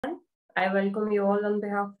I welcome you all on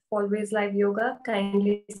behalf of Always Live Yoga.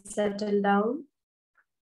 Kindly settle down.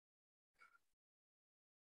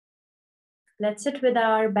 Let's sit with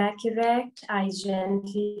our back erect, eyes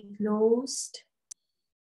gently closed.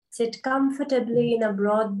 Sit comfortably in a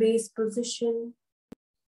broad-based position.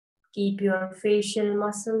 Keep your facial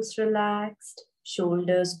muscles relaxed,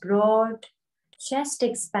 shoulders broad, chest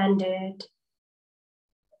expanded.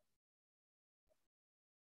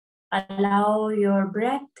 Allow your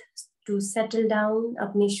breath to settle down.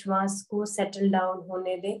 अपनी श्वास को settle down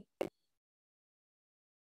होने दे.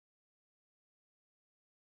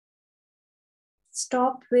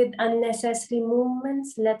 Stop with unnecessary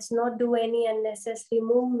movements. Let's not do any unnecessary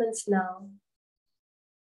movements now.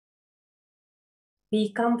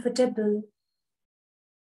 Be comfortable.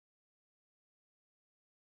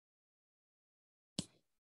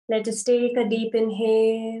 Let us take a deep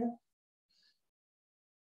inhale.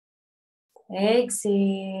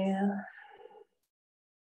 Exhale.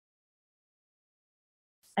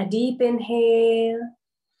 A deep inhale.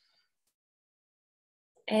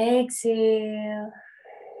 Exhale.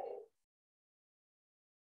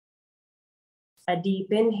 A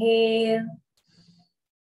deep inhale.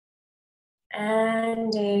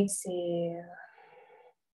 And exhale.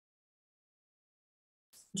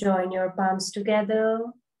 Join your palms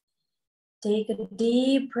together. Take a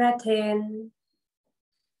deep breath in.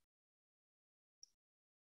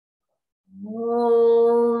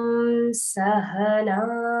 Om Sahana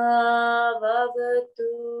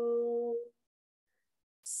Vavatu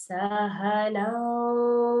Sahana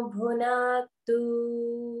Bhunaktu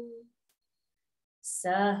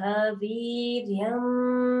Sahaviryam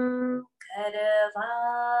Karavavahai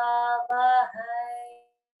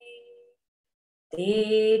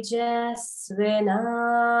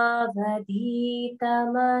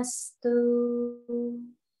Tejasvinavaditamastu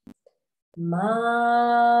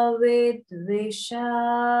Ma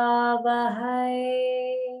vidvishavahai.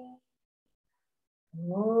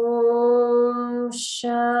 Om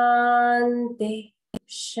Shanti,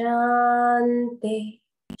 Shanti,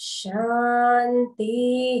 Shanti.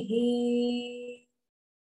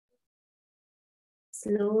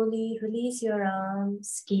 Slowly release your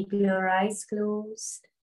arms. Keep your eyes closed.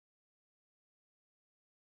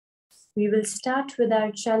 We will start with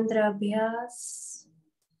our Chandra Abhyas.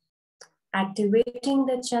 Activating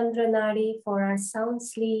the Chandra Nadi for our sound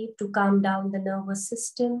sleep to calm down the nervous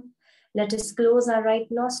system. Let us close our right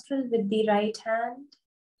nostril with the right hand.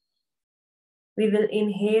 We will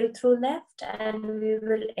inhale through left and we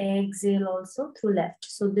will exhale also through left.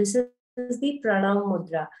 So this is the Pranam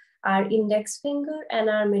Mudra. Our index finger and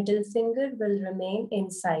our middle finger will remain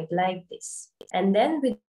inside like this. And then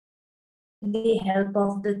with the help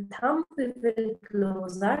of the thumb, we will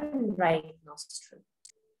close our right nostril.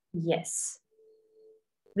 Yes.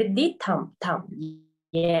 With the thumb.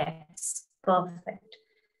 Yes. Perfect.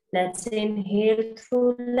 Let's inhale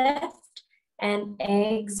through left and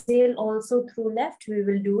exhale also through left. We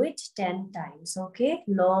will do it 10 times. Okay.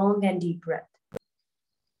 Long and deep breath.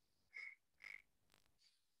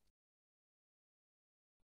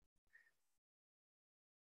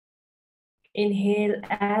 Inhale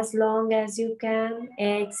as long as you can.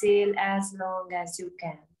 Exhale as long as you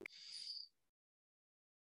can.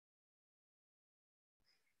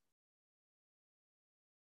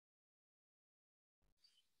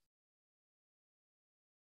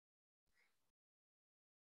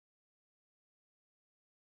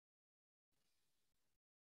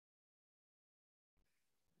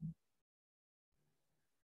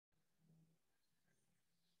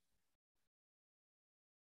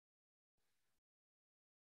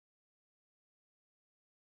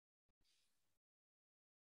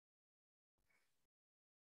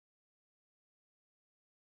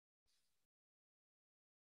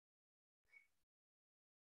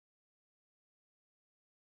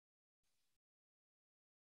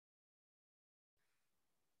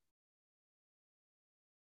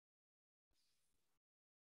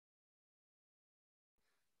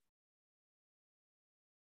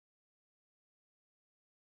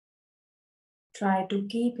 Try to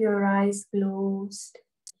keep your eyes closed.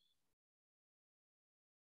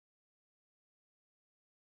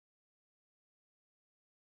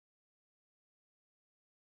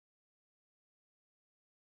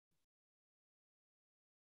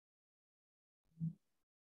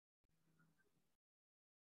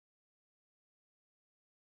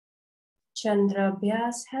 Chandra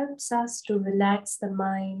Abhyas helps us to relax the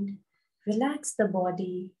mind, relax the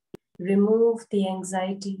body, remove the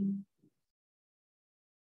anxiety.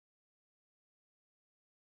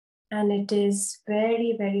 And it is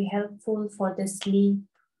very, very helpful for the sleep.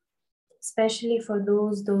 especially for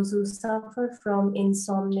those who suffer from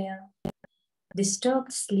insomnia,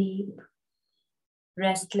 disturbed sleep,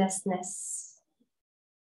 restlessness.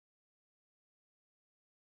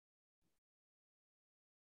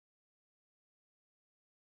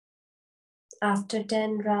 After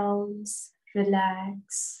 10 rounds,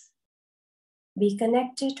 relax. Be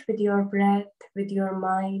connected with your breath, with your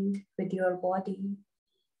mind, with your body.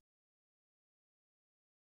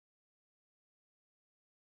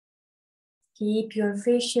 Keep your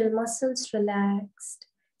facial muscles relaxed,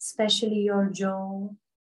 especially your jaw.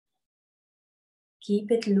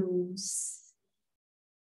 Keep it loose.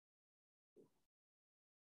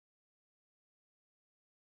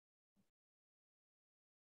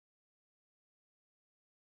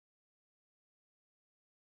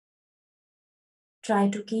 Try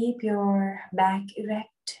to keep your back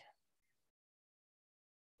erect.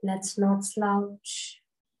 Let's not slouch.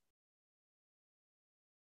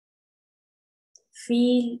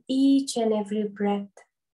 Feel each and every breath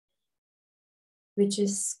which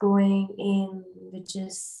is going in, which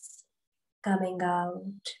is coming out.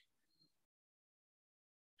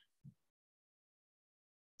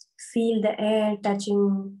 Feel the air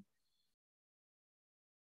touching.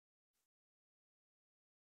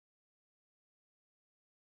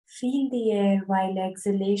 Feel the air while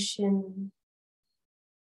exhalation.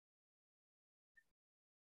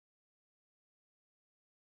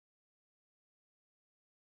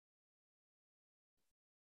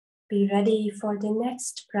 Be ready for the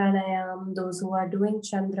next pranayama. Those who are doing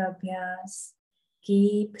Chandra Abhyas,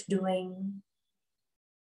 keep doing.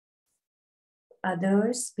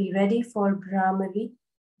 Others, be ready for Brahmari,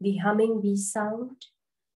 the humming bee sound.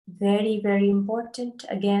 Very, very important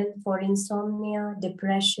again for insomnia,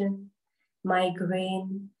 depression,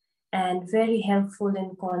 migraine, and very helpful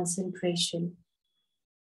in concentration.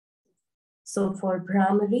 So for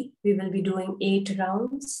Brahmari, we will be doing 8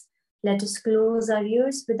 rounds. Let us close our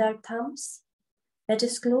ears with our thumbs. Let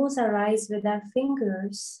us close our eyes with our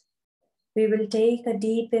fingers. We will take a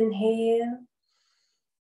deep inhale.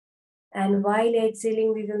 And while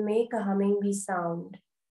exhaling, we will make a humming bee sound.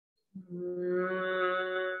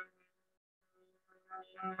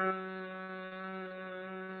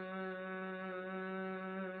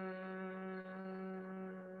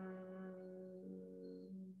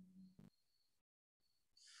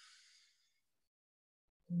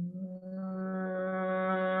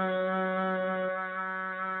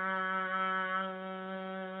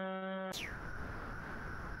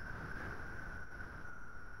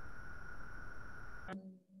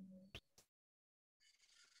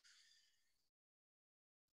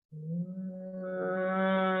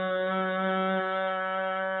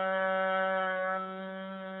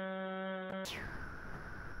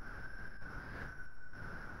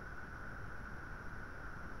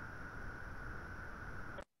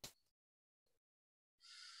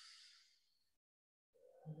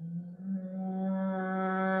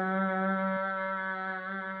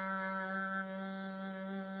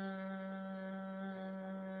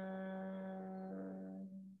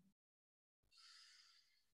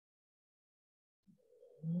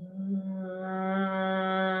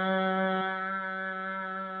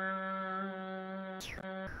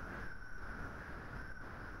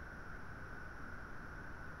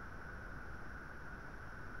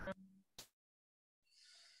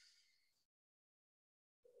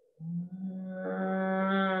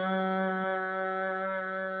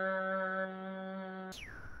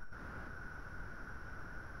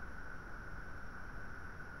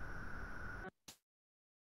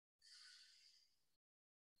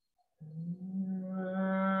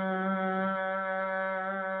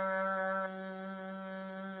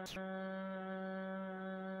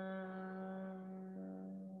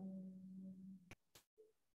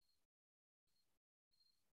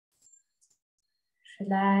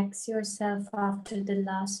 Relax yourself after the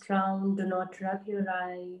last round. Do not rub your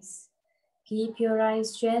eyes. Keep your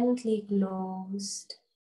eyes gently closed.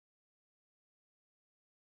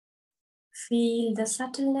 Feel the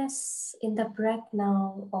subtleness in the breath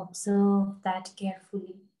now. Observe that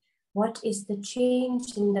carefully. What is the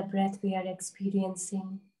change in the breath we are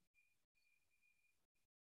experiencing?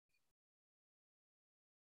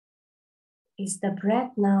 Is the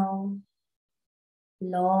breath now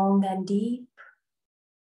long and deep,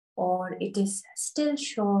 or it is still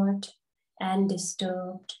short and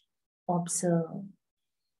disturbed? Observe.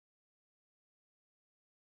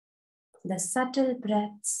 The subtle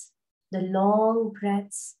breaths, the long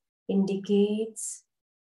breaths indicates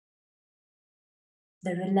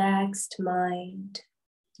the relaxed mind,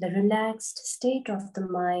 the relaxed state of the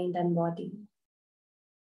mind and body.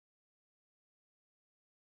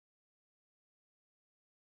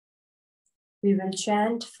 We will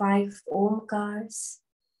chant 5 Omkars.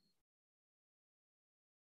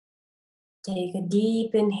 Take a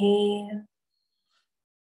deep inhale.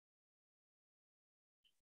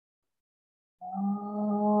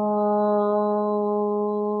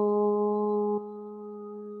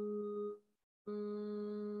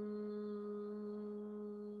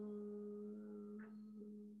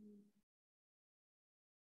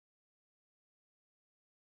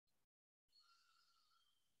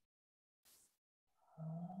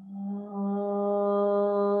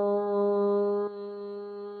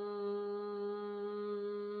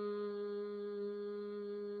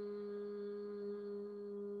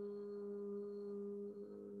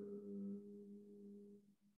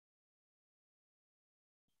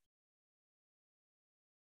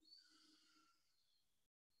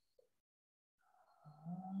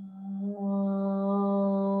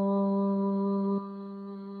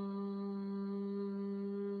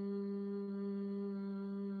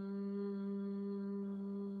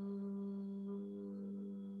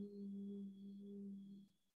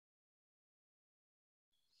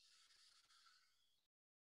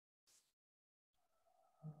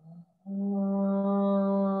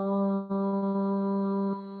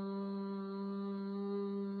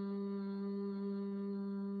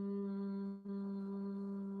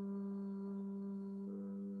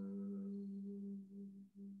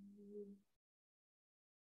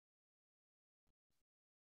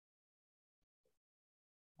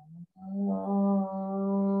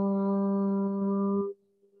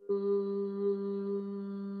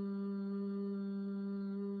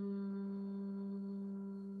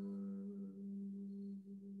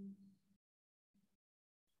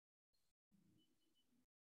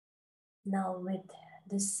 Now with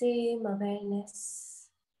the same awareness,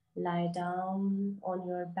 lie down on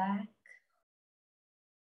your back.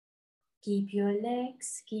 Keep your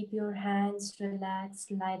legs, keep your hands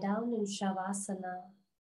relaxed. Lie down in Shavasana.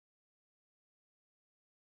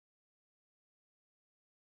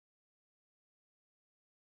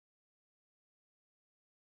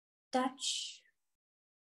 Touch,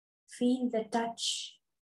 feel the touch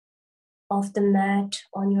of the mat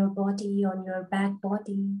on your body, on your back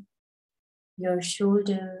body, your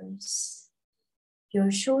shoulders, your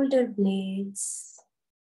shoulder blades,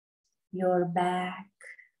 your back,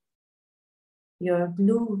 your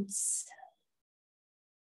glutes,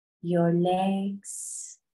 your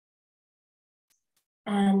legs,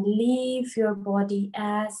 and leave your body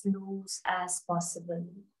as loose as possible.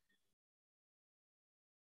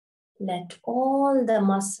 Let all the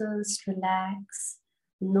muscles relax,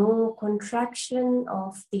 no contraction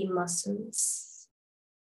of the muscles.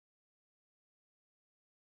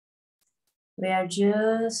 We are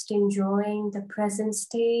just enjoying the present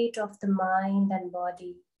state of the mind and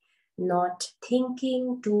body, not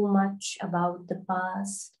thinking too much about the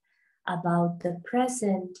past, about the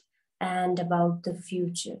present, and about the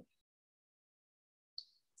future.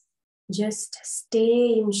 Just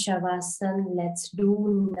stay in Shavasana, let's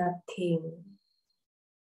do nothing.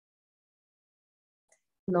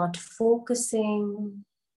 Not focusing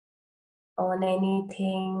on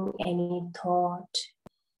anything, any thought,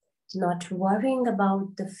 not worrying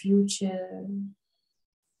about the future,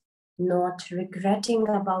 not regretting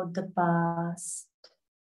about the past.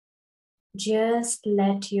 Just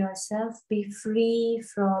let yourself be free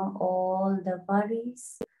from all the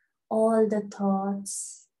worries, all the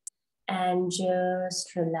thoughts, and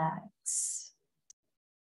just relax.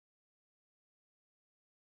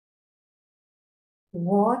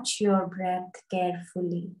 Watch your breath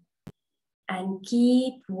carefully and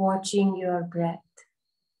keep watching your breath.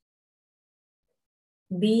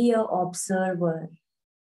 Be an observer.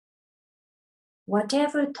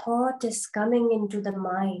 Whatever thought is coming into the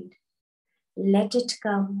mind, let it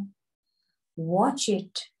come, watch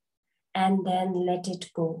it, and then let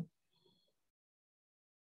it go.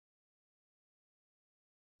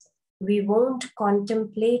 We won't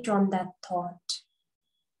contemplate on that thought.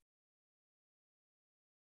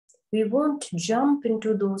 We won't jump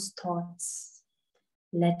into those thoughts.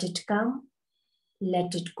 Let it come,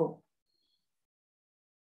 let it go.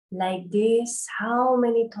 Like this, how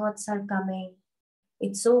many thoughts are coming?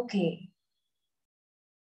 It's okay.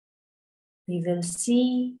 We will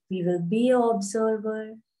see, we will be an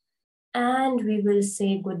observer, and we will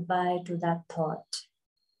say goodbye to that thought.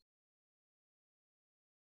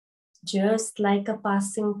 Just like a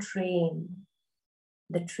passing train.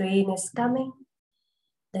 The train is coming,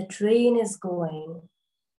 the train is going,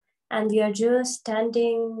 and we are just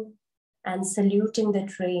standing and saluting the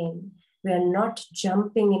train. We are not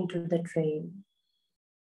jumping into the train.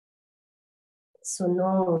 So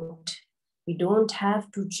note, We don't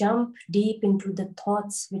have to jump deep into the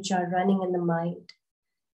thoughts which are running in the mind.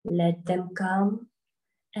 Let them come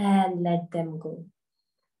and let them go.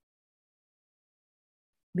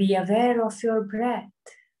 Be aware of your breath.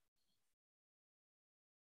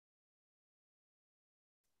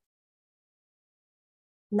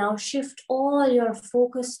 Now shift all your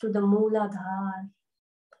focus to the Mooladhara,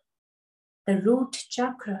 the root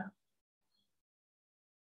chakra,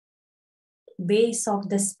 base of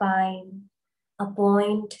the spine, a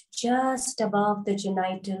point just above the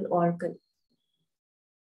genital organ.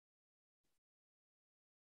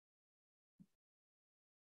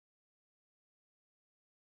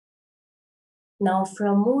 Now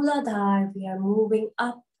from Mooladhara, we are moving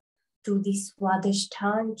up to the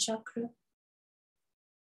Swadhisthana chakra,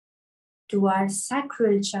 to our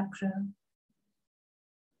sacral chakra,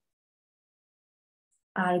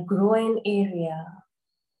 our groin area.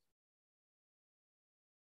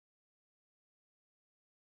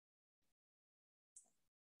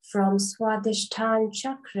 From Swadhisthana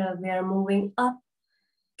chakra, we are moving up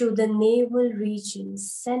to the navel region,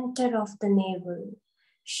 center of the navel.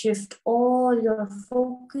 Shift all your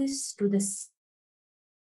focus to the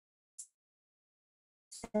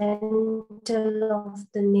center of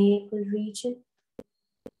the navel region.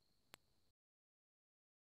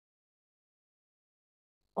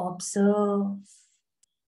 Observe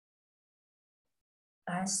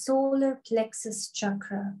our solar plexus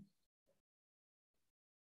chakra,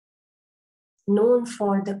 known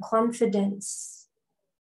for the confidence.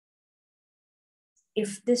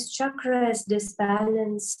 If this chakra is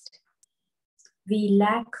disbalanced, we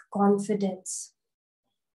lack confidence.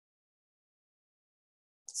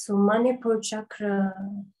 So Manipur chakra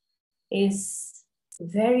is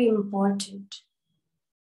very important.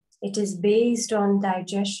 It is based on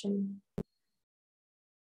digestion.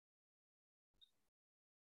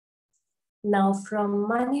 Now from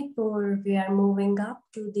Manipur, we are moving up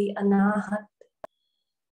to the Anahat,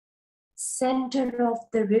 center of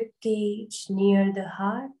the rib cage near the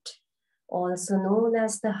heart, also known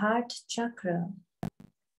as the heart chakra,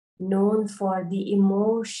 known for the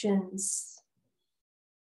emotions.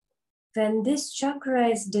 When this chakra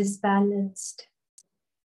is disbalanced,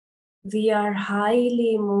 we are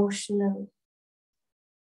highly emotional.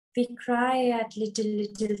 We cry at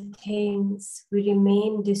little things. We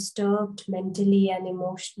remain disturbed mentally and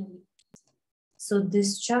emotionally. So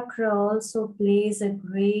this chakra also plays a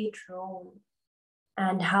great role.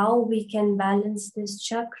 And how we can balance this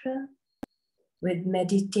chakra? With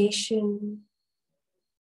meditation,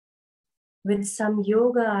 with some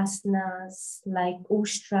yoga asanas like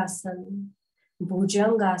Ushtrasana,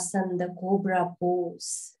 Bhujangasana, the cobra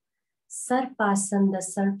pose, Sarpasana, the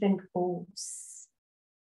serpent pose.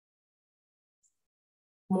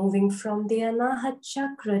 Moving from the Anahat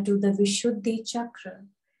chakra to the Vishuddhi chakra,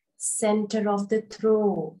 center of the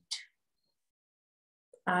throat,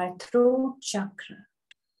 our throat chakra.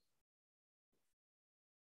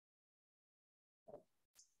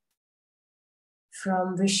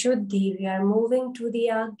 From Vishuddhi, we are moving to the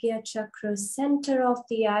Agya chakra, center of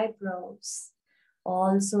the eyebrows,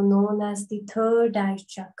 also known as the third eye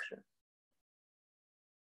chakra.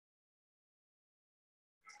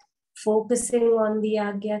 Focusing on the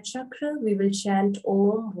Agya chakra, we will chant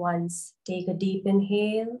Om once. Take a deep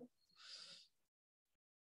inhale.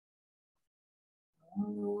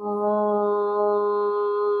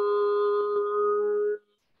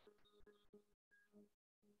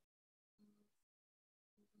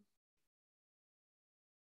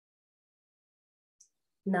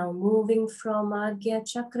 Now moving from Agya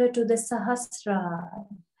chakra to the Sahasrara,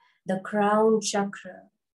 the crown chakra,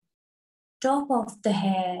 top of the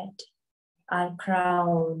head, our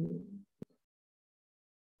crown.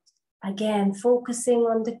 Again, focusing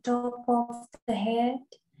on the top of the head,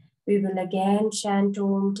 we will again chant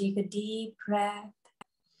Om, take a deep breath.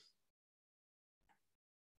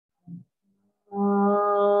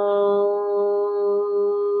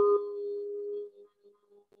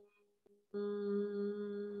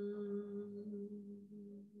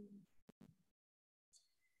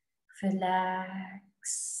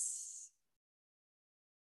 Relax.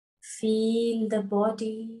 Feel the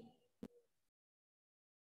body.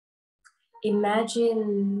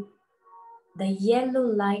 Imagine the yellow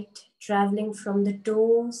light traveling from the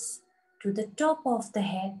toes to the top of the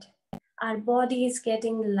head. Our body is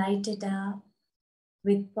getting lighted up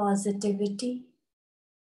with positivity,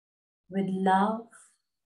 with love,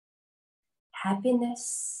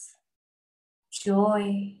 happiness,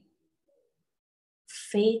 joy,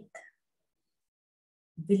 faith,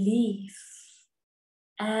 belief,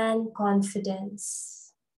 and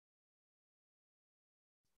confidence.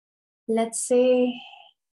 Let's say,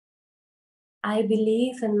 I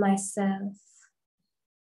believe in myself.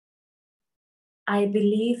 I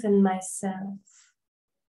believe in myself.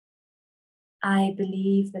 I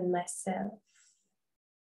believe in myself.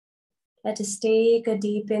 Let us take a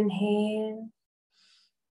deep inhale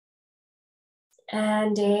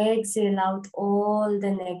and exhale out all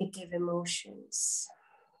the negative emotions.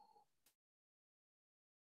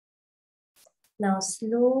 Now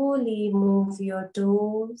slowly move your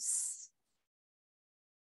toes,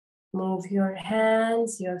 move your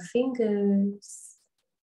hands, your fingers.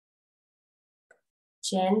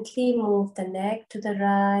 Gently move the neck to the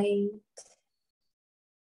right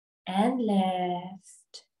and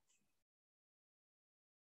left.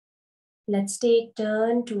 Let's take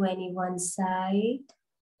turn to any one side.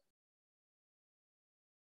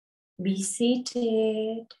 Be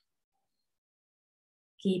seated.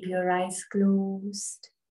 Keep your eyes closed.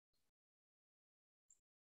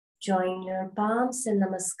 Join your palms in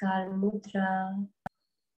Namaskar Mudra.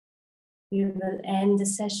 We will end the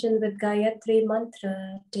session with Gayatri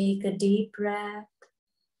Mantra. Take a deep breath.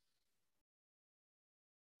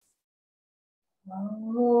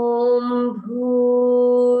 Om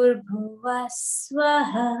Bhur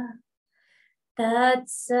Swaha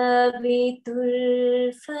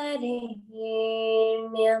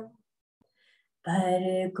Tatsaviturvarenyam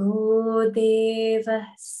Bhargo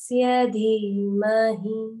Devasya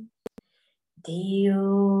Dhimahi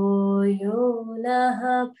Dhiyo Yo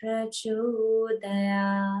Naha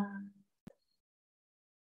Prachodayat.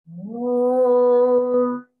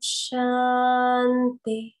 Om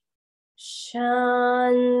Shanti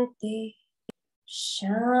Shanti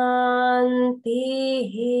Shanti.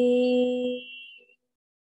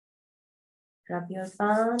 Rub your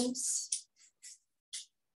palms.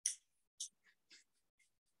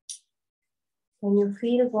 When you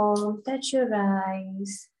feel warm, touch your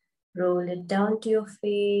eyes. Roll it down to your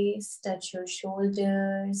face. Touch your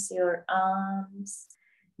shoulders, your arms,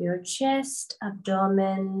 your chest,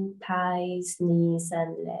 abdomen, thighs, knees,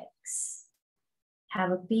 and legs.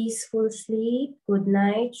 Have a peaceful sleep. Good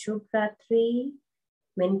night. Shubh Ratri.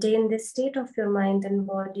 Maintain this state of your mind and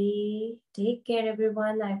body. Take care,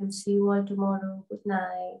 everyone. I will see you all tomorrow. Good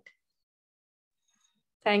night.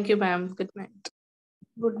 Thank you, ma'am. Good night.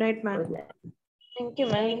 Good night, ma'am. Good night. Thank you,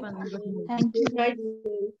 ma'am. Thank you,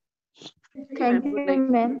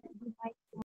 ma'am.